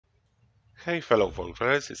Hey fellow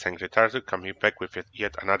Wolverines, it's Encryptid coming back with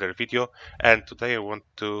yet another video, and today I want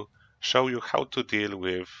to show you how to deal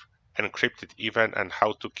with Encryptid event and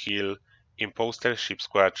how to kill Imposter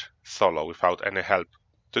Sheepsquatch solo without any help.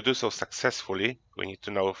 To do so successfully, we need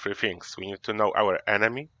to know three things. We need to know our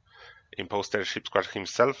enemy, Imposter Sheepsquatch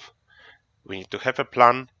himself, we need to have a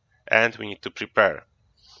plan, and we need to prepare.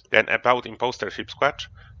 Then about Imposter Sheepsquatch,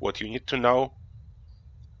 what you need to know,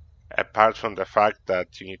 apart from the fact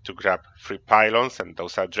that you need to grab 3 pylons and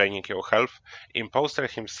those are draining your health, Imposter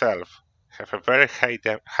himself have a very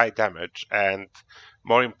high damage, and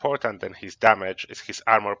more important than his damage is his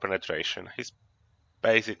armor penetration. He's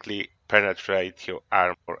basically penetrate your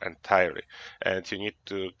armor entirely, and you need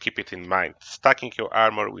to keep it in mind. Stacking your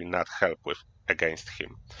armor will not help against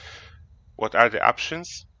him. What are the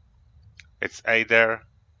options? It's either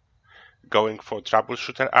going for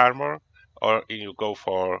troubleshooter armor, or you go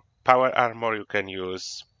for power armor. You can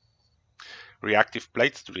use reactive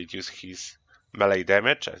plates to reduce his melee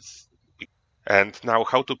damage. And now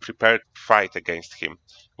how to prepare to fight against him.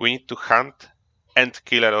 We need to hunt and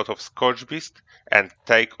kill a lot of Scorch Beast and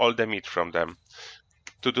take all the meat from them.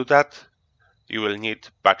 To do that, you will need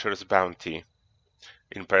Butcher's Bounty.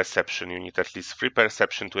 In Perception, you need at least 3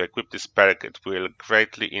 Perception to equip this perk. It will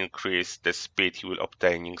greatly increase the speed you will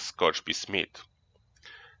obtaining Scorch Beast meat.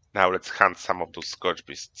 Now let's hunt some of those Scorch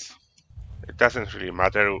Beasts. It doesn't really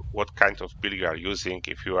matter what kind of build you are using,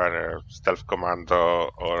 if you are a stealth commando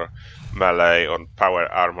or melee on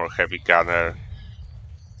power armor heavy gunner.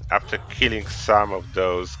 After killing some of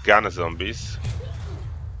those gun zombies,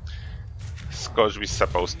 Scorch Beast is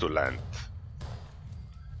supposed to land.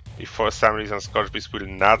 If for some reason Scorch Beast will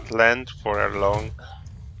not land for a long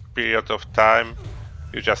period of time,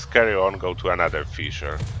 you just carry on, go to another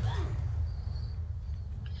fissure.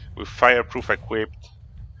 With Fireproof equipped,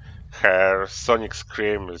 her Sonic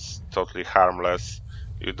Scream is totally harmless.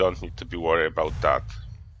 You don't need to be worried about that.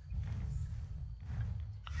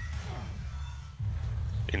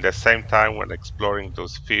 In the same time, when exploring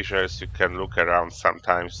those fissures, you can look around.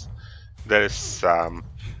 Sometimes there is some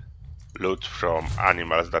loot from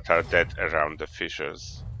animals that are dead around the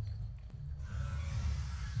fissures.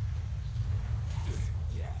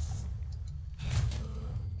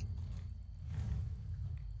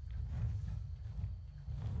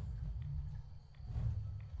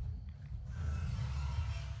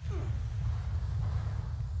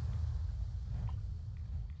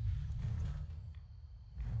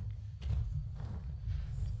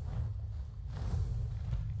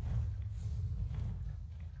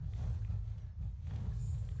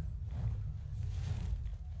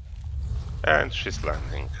 And she's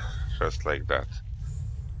landing, just like that.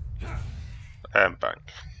 And bang.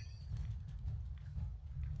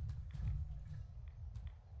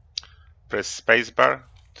 Press spacebar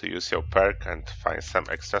to use your perk and find some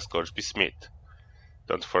extra Scorch Beast meat.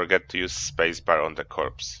 Don't forget to use spacebar on the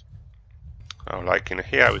corpse. Now, like in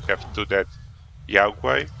here, we have 2 dead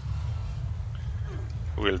Yaogwai.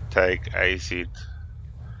 We'll take acid,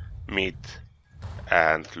 meat,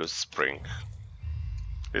 and loose spring.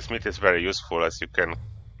 This meat is very useful as you can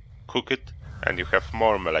cook it and you have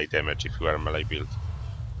more melee damage if you are melee build.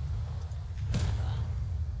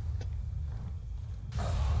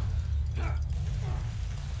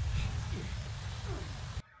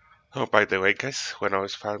 Oh, by the way guys, when I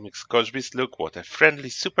was farming Scorch Beast, look what a friendly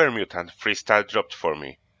super mutant 3-star dropped for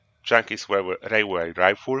me. Junkies Railway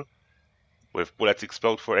Rifle with bullets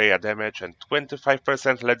explode for area damage and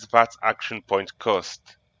 25% less VATS action point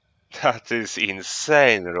cost. That is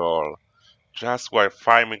insane roll. Just while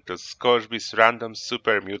farming the Scorch Beast, random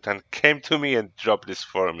super mutant came to me and dropped this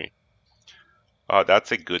for me. Oh,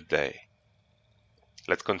 that's a good day.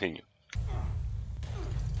 Let's continue.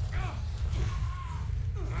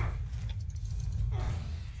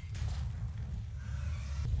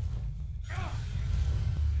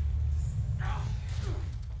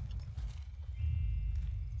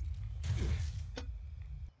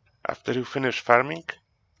 After you finish farming,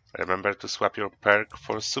 remember to swap your perk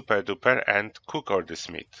for Super Duper and cook all this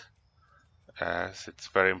meat, as it's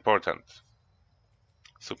very important.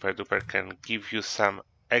 Super Duper can give you some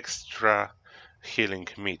extra healing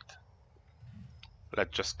meat.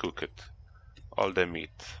 Let's just cook it. All the meat.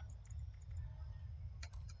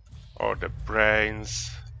 Or the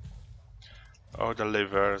brains. Or the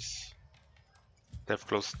livers.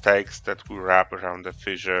 Deathglow steaks that we wrap around the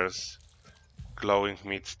fissures. Glowing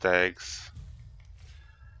meat steaks.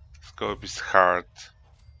 Scorch Beast heart.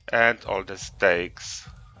 And all the steaks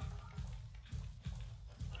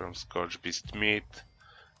from Scorch Beast meat,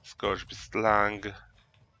 Scorch Beast lung,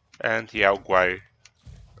 and Yaogwai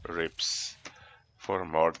ribs for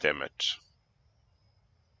more damage.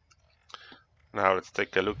 Now let's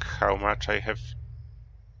take a look how much I have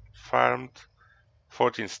farmed.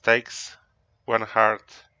 14 steaks, 1 heart,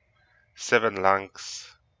 7 lungs,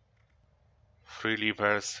 3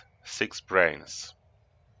 livers, 6 brains.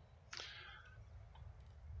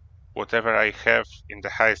 Whatever I have in the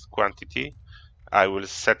highest quantity, I will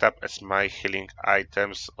set up as my healing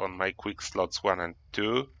items on my quick slots 1 and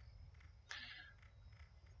 2.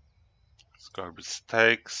 Scorby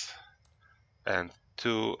steaks and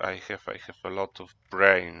 2. I have a lot of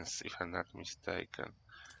brains, if I'm not mistaken.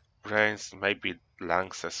 Brains, maybe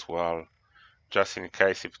lungs as well, just in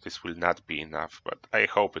case if this will not be enough, but I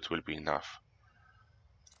hope it will be enough.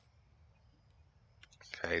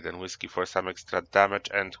 Okay, then whiskey for some extra damage,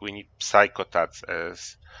 and we need psychotats,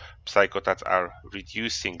 as psychotats are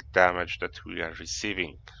reducing damage that we are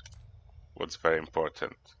receiving, what's very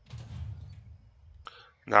important.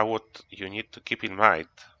 Now what you need to keep in mind,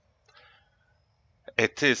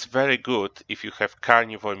 it is very good if you have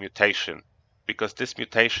carnivore mutation, because this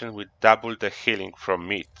mutation will double the healing from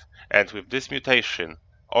meat, and with this mutation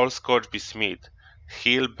all Scorched Beast meat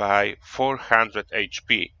heal by 400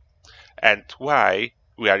 HP. And why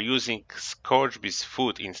we are using Scorched Beast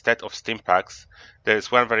food instead of stim packs, there is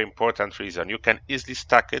one very important reason. You can easily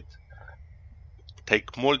stack it,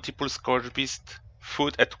 take multiple Scorched Beast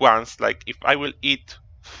food at once. Like if I will eat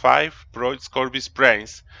 5 broiled Scorched Beast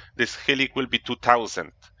brains, this healing will be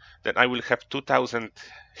 2000. Then I will have 2000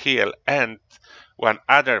 heal, and one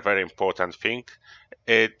other very important thing,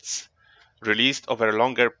 it's released over a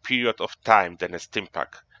longer period of time than a stim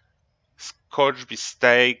pack. Scorched Beast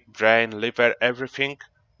steak, brain, liver, everything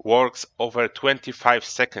works over 25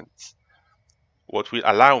 seconds, what will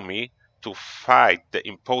allow me to fight the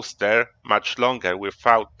imposter much longer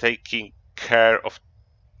without taking care of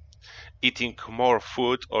eating more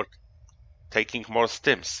food or taking more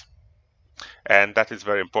stims. And that is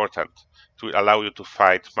very important to allow you to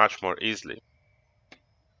fight much more easily.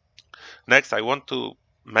 Next, I want to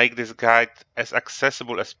make this guide as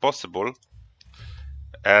accessible as possible,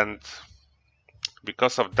 and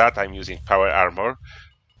because of that I'm using power armor.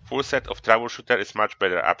 Full set of troubleshooter is much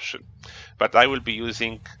better option, but I will be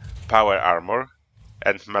using power armor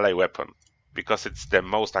and melee weapon because it's the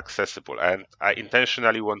most accessible, and I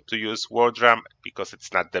intentionally want to use war drum because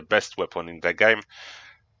it's not the best weapon in the game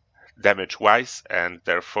damage wise, and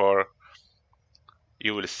therefore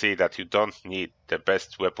you will see that you don't need the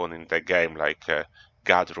best weapon in the game like a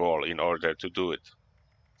god roll in order to do it.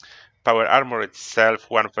 Power armor itself,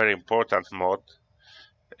 one very important mod,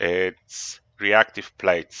 it's reactive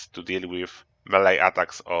plates to deal with melee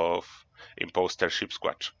attacks of Imposter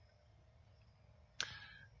Sheepsquatch.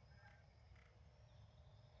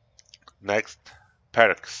 Next,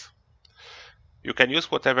 perks. You can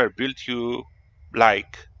use whatever build you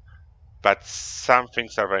like, but some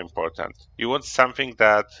things are very important. You want something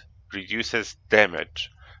that reduces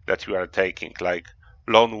damage that you are taking, like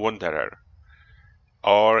Lone Wanderer.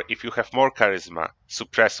 Or if you have more charisma,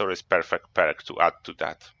 Suppressor is perfect perk to add to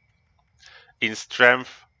that. In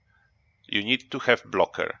strength, you need to have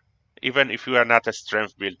blocker. Even if you are not a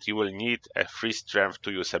strength build, you will need a free strength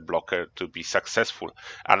to use a blocker to be successful,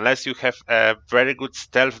 unless you have a very good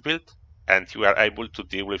stealth build and you are able to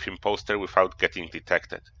deal with imposter without getting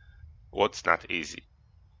detected. What's not easy.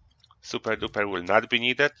 Super duper will not be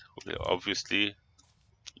needed. We'll obviously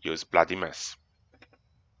use Bloody Mess.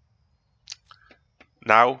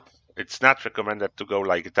 Now, it's not recommended to go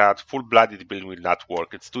like that. Full-blooded build will not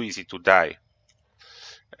work. It's too easy to die.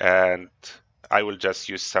 And I will just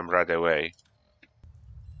use some right away.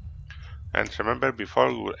 And remember, before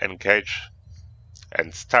we will engage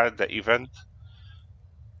and start the event,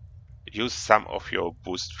 use some of your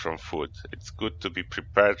boost from food. It's good to be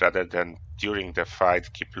prepared rather than during the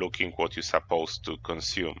fight keep looking what you're supposed to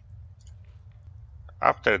consume.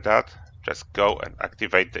 After that, just go and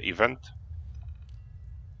activate the event.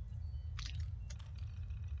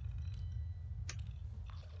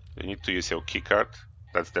 You need to use your keycard.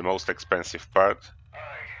 That's the most expensive part.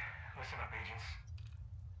 Alright, listen up, agents.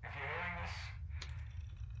 If you're hearing this,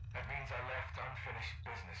 that means I left unfinished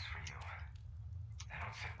business for you. That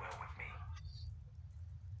don't sit well with me.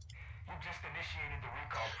 You just initiated the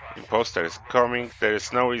recall process. Imposter is coming. There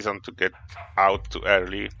is no reason to get out too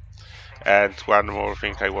early. And one more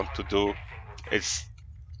thing I want to do is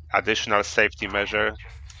additional safety measure,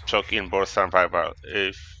 choke in board survival.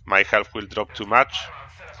 If my health will drop too much,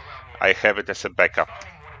 I have it as a backup.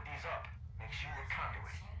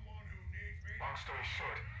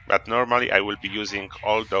 But normally I will be using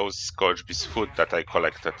all those Scorched Beast food that I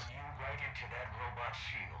collected.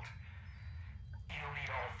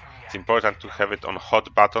 It's important to have it on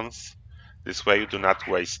hot buttons This way you do not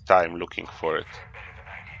waste time looking for it. Better than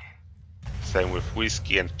I did. Same with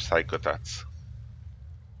whiskey and psychotats.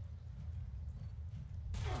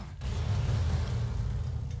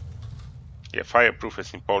 Yeah, fireproof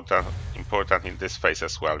is important in this phase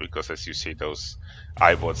as well, because as you see, those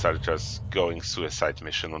iBots are just going suicide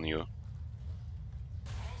mission on you.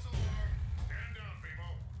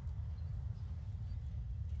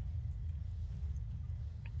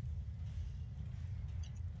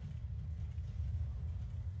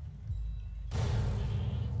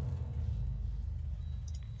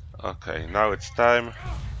 Okay, now it's time.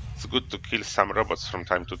 It's good to kill some robots from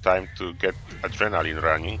time to time to get adrenaline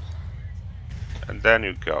running. And then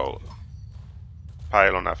you go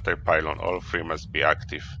pylon after pylon, all three must be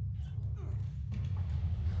active.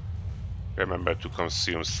 Remember to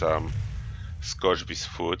consume some Scorchbeast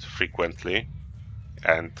food frequently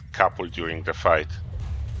and couple during the fight.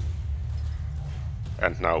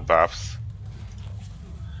 And now buffs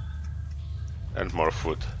and more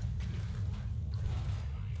food.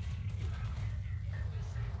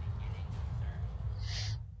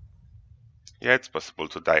 Yeah, it's possible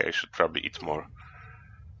to die. I should probably eat more.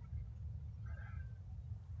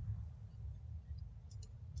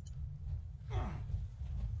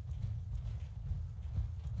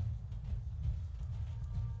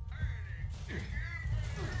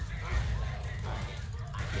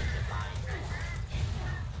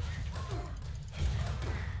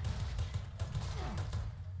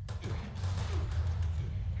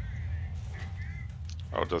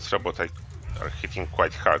 Oh, those robots are hitting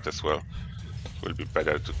quite hard as well. Will be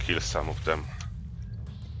better to kill some of them.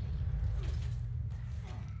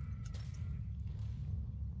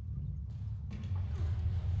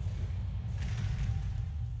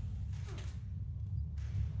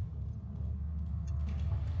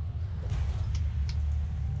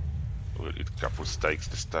 We'll eat a couple steaks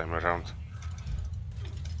this time around.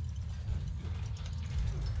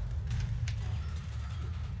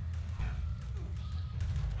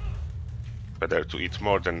 Better to eat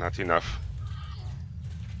more than not enough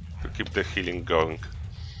to keep the healing going.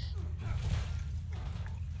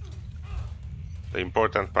 The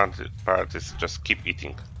important part is just keep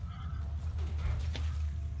eating.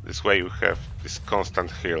 This way you have this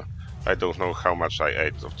constant heal. I don't know how much I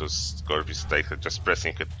ate of those Scorpius steaks, just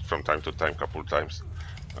pressing it from time to time, couple times.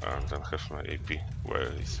 And then have my AP.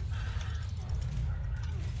 Where is?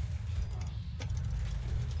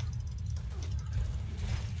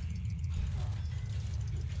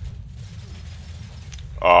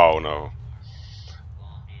 Oh no.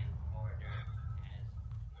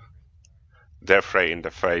 Death ray in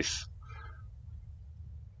the face.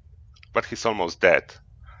 But he's almost dead.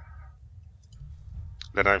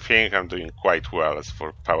 Then I think I'm doing quite well as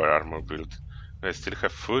for power armor build. Do I still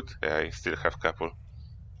have food? Yeah, I still have couple.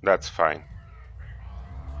 That's fine.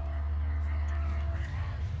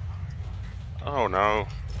 Oh no.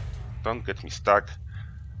 Don't get me stuck.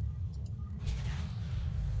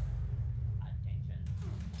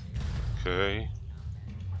 Okay.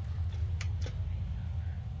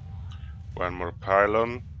 One more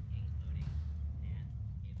pylon.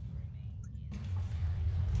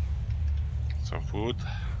 Some food.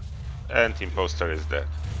 And Imposter is dead.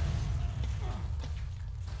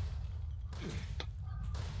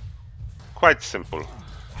 Quite simple.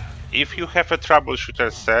 If you have a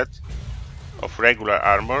troubleshooter set of regular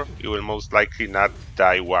armor, you will most likely not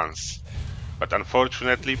die once. But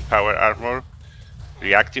unfortunately, power armor,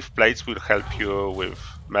 reactive plates will help you with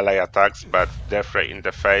melee attacks, but death ray in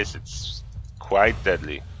the face, it's quite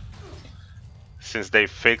deadly. Since they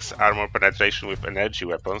fix armor penetration with energy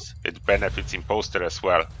weapons, it benefits Imposter as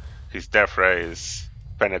well. His death ray is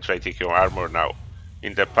penetrating your armor now.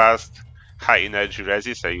 In the past, high energy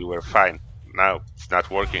resist and you were fine. Now it's not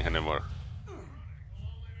working anymore.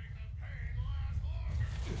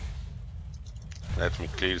 Let me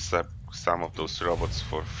clear some of those robots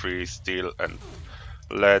for free steel and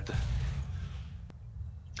lead.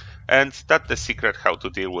 And that's the secret how to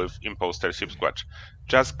deal with Imposter Sheepsquatch.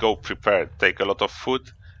 Just go prepared, take a lot of food.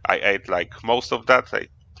 I ate like most of that. I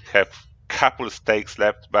have couple steaks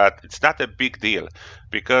left, but it's not a big deal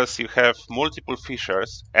because you have multiple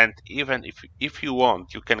fissures, and even if you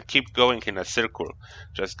want, you can keep going in a circle.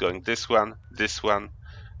 Just going this one,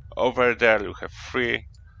 over there you have 3,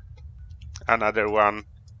 another one,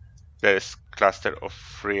 there's cluster of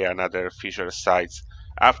 3, another fissure sites.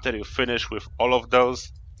 After you finish with all of those,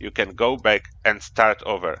 you can go back and start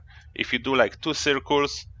over. If you do like 2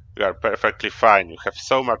 circles, you are perfectly fine. You have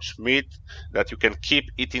so much meat that you can keep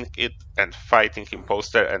eating it and fighting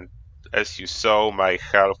Imposter and as you saw, my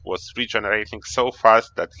health was regenerating so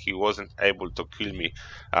fast that he wasn't able to kill me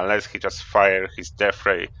unless he just fired his death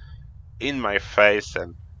ray in my face,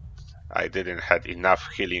 and I didn't have enough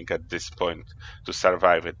healing at this point to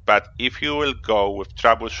survive it. But if you will go with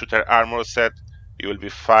troubleshooter armor set, you will be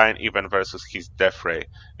fine even versus his death ray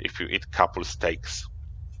if you eat couple steaks.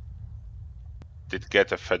 Did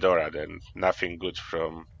get a fedora, then nothing good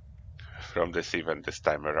from this event this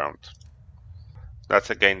time around. That's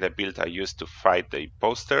again the build I used to fight the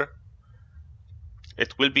imposter.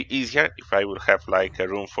 It will be easier if I will have like a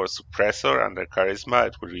room for suppressor under charisma.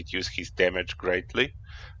 It will reduce his damage greatly,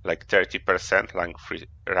 like 30%. Rank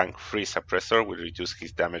 3 suppressor will reduce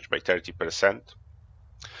his damage by 30%.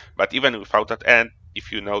 But even without that, and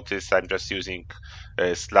if you notice, I'm just using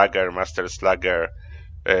Slugger, Master Slugger,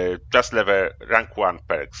 just level rank 1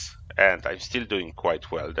 perks, and I'm still doing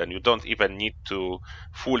quite well. Then you don't even need to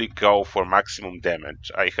fully go for maximum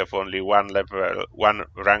damage. I have only one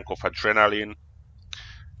rank of adrenaline.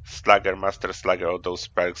 Slugger, Master Slugger, all those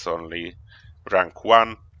perks only rank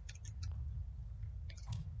 1.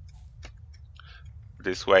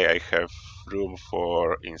 This way I have room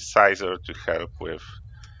for Incisor to help with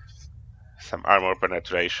some armor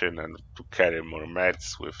penetration and to carry more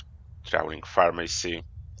meds with Drowning Pharmacy.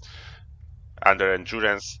 Under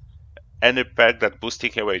Endurance, any perk that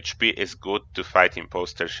boosting your HP is good to fight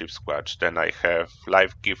Imposter Sheepsquatch. Then I have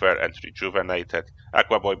Life Giver and Rejuvenated.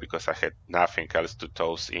 Aqua Boy because I had nothing else to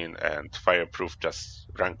toss in, and Fireproof just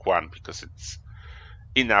rank 1 because it's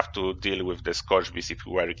enough to deal with the Scorch Beast if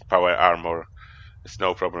you're wearing power armor. There's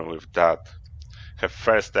no problem with that. Have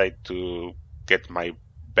First Aid to get my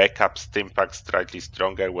backup Stimpack slightly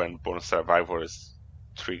stronger when Born Survivor is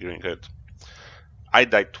triggering it. I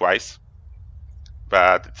died twice,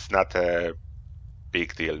 but it's not a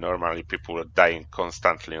big deal. Normally people are dying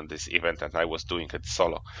constantly on this event, and I was doing it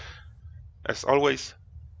solo. As always,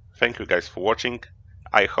 thank you guys for watching.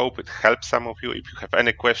 I hope it helps some of you. If you have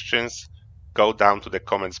any questions, go down to the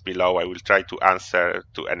comments below. I will try to answer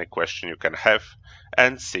to any question you can have,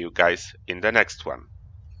 and see you guys in the next one.